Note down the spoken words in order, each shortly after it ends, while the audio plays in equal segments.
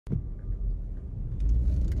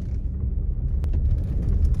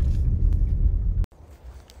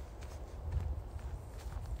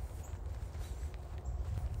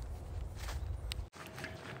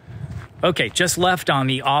Okay, just left on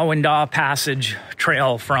the Awendaw Passage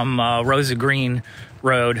Trail from Rosa Green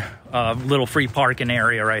Road, little free parking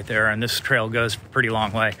area right there, and this trail goes a pretty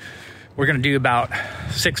long way. We're gonna do about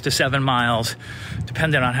 6 to 7 miles,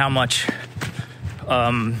 depending on how much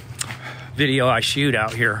video I shoot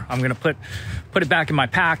out here. I'm gonna put it back in my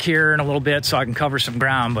pack here in a little bit so I can cover some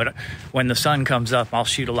ground, but when the sun comes up, I'll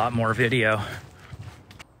shoot a lot more video.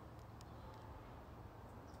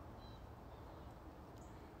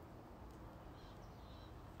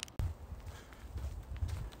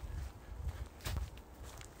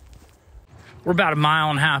 We're about 1.5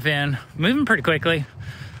 miles in, moving pretty quickly.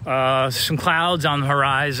 Some clouds on the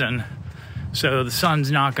horizon, so the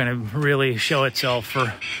sun's not gonna really show itself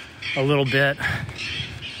for a little bit.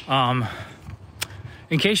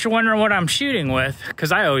 In case you're wondering what I'm shooting with,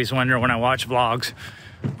 because I always wonder when I watch vlogs,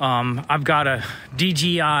 I've got a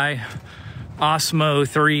DJI Osmo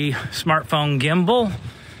 3 smartphone gimbal.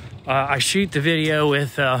 I shoot the video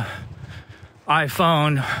with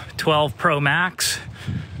iPhone 12 Pro Max.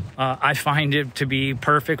 I find it to be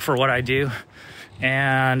perfect for what I do.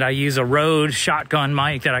 And I use a Rode shotgun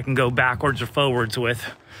mic that I can go backwards or forwards with.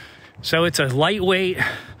 So it's a lightweight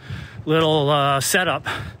little setup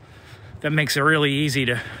that makes it really easy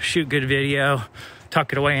to shoot good video,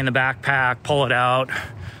 tuck it away in the backpack, pull it out.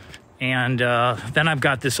 And then I've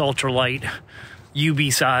got this ultralight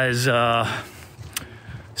UB size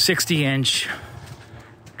 60-inch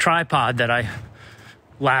tripod that I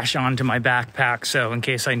lash onto my backpack, so in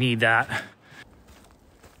case I need that.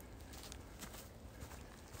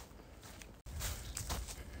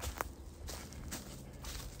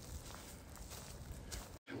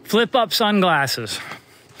 Flip up sunglasses.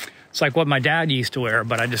 It's like what my dad used to wear,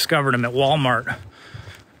 but I discovered them at Walmart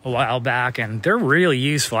a while back, and they're really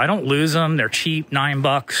useful. I don't lose them. They're cheap,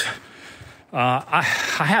 $9. I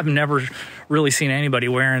have never really seen anybody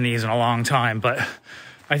wearing these in a long time, but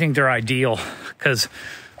I think they're ideal because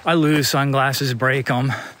I lose sunglasses, break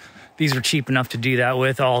them. These are cheap enough to do that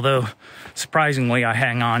with, although surprisingly I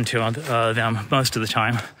hang on to them most of the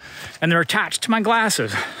time. And they're attached to my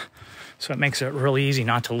glasses, so it makes it really easy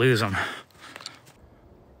not to lose them.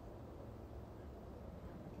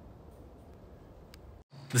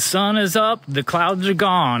 The sun is up, the clouds are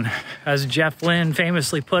gone. As Jeff Lynne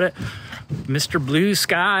famously put it, Mr. Blue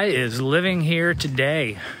Sky is living here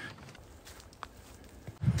today.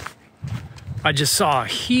 I just saw a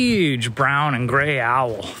huge brown and gray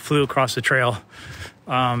owl flew across the trail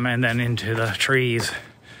and then into the trees.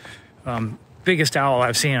 Biggest owl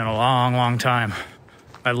I've seen in a long, long time.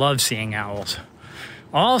 I love seeing owls.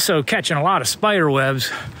 Also catching a lot of spider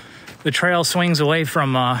webs. The trail swings away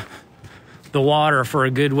from the water for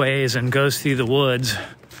a good ways and goes through the woods.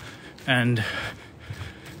 And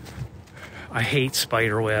I hate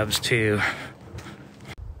spider webs too.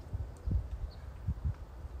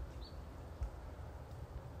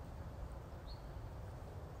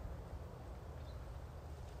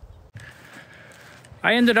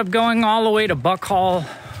 I ended up going all the way to Buckhall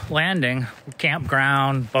Landing,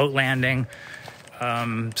 campground, boat landing.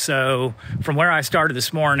 So from where I started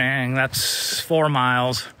this morning, that's 4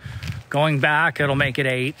 miles. Going back, it'll make it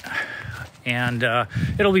 8, and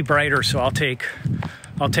it'll be brighter, so I'll take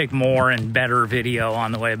more and better video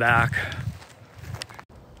on the way back.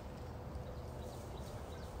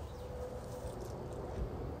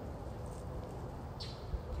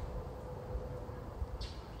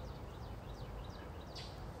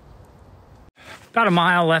 About 1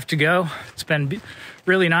 mile left to go. It's been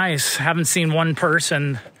really nice. Haven't seen one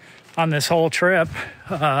person on this whole trip.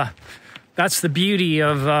 That's the beauty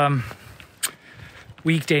of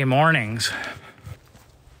weekday mornings.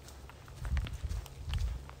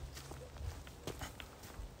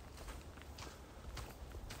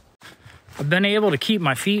 I've been able to keep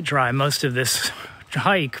my feet dry most of this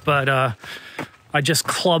hike, but I just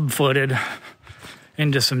club-footed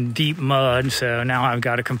into some deep mud, so now I've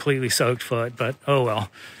got a completely soaked foot, but oh well.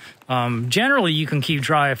 Generally you can keep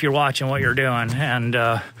dry if you're watching what you're doing, and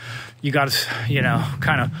you got to, you know,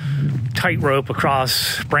 kind of tightrope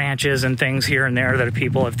across branches and things here and there that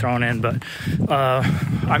people have thrown in, but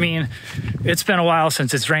I mean, it's been a while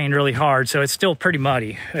since it's rained really hard, so it's still pretty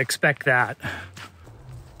muddy. Expect that.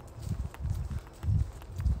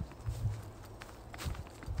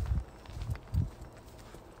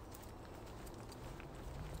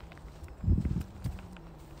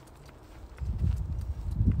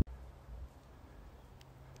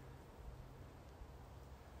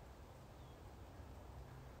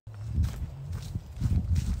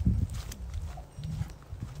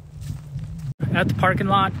 At the parking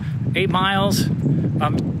lot, 8 miles.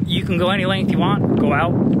 You can go any length you want. Go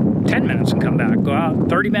out 10 minutes and come back. Go out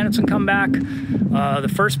 30 minutes and come back.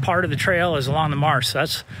 The first part of the trail is along the marsh. So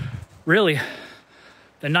that's really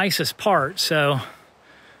the nicest part. So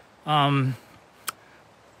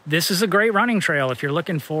this is a great running trail. If you're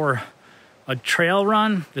looking for a trail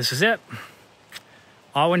run, this is it.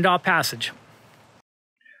 Awendaw Passage.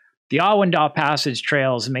 The Awendaw Passage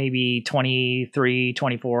Trail is maybe 23,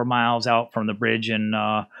 24 miles out from the bridge in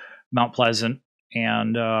Mount Pleasant,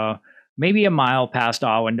 and maybe a mile past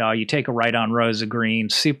Awendaw. You take a right on Rosa Green,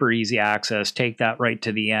 super easy access. Take that right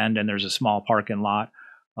to the end, and there's a small parking lot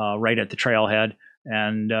right at the trailhead,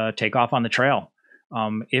 and take off on the trail.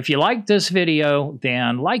 If you like this video,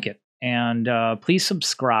 then like it. And please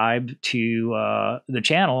subscribe to the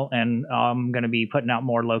channel, and I'm going to be putting out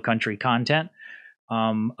more low country content.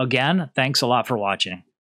 Again, thanks a lot for watching.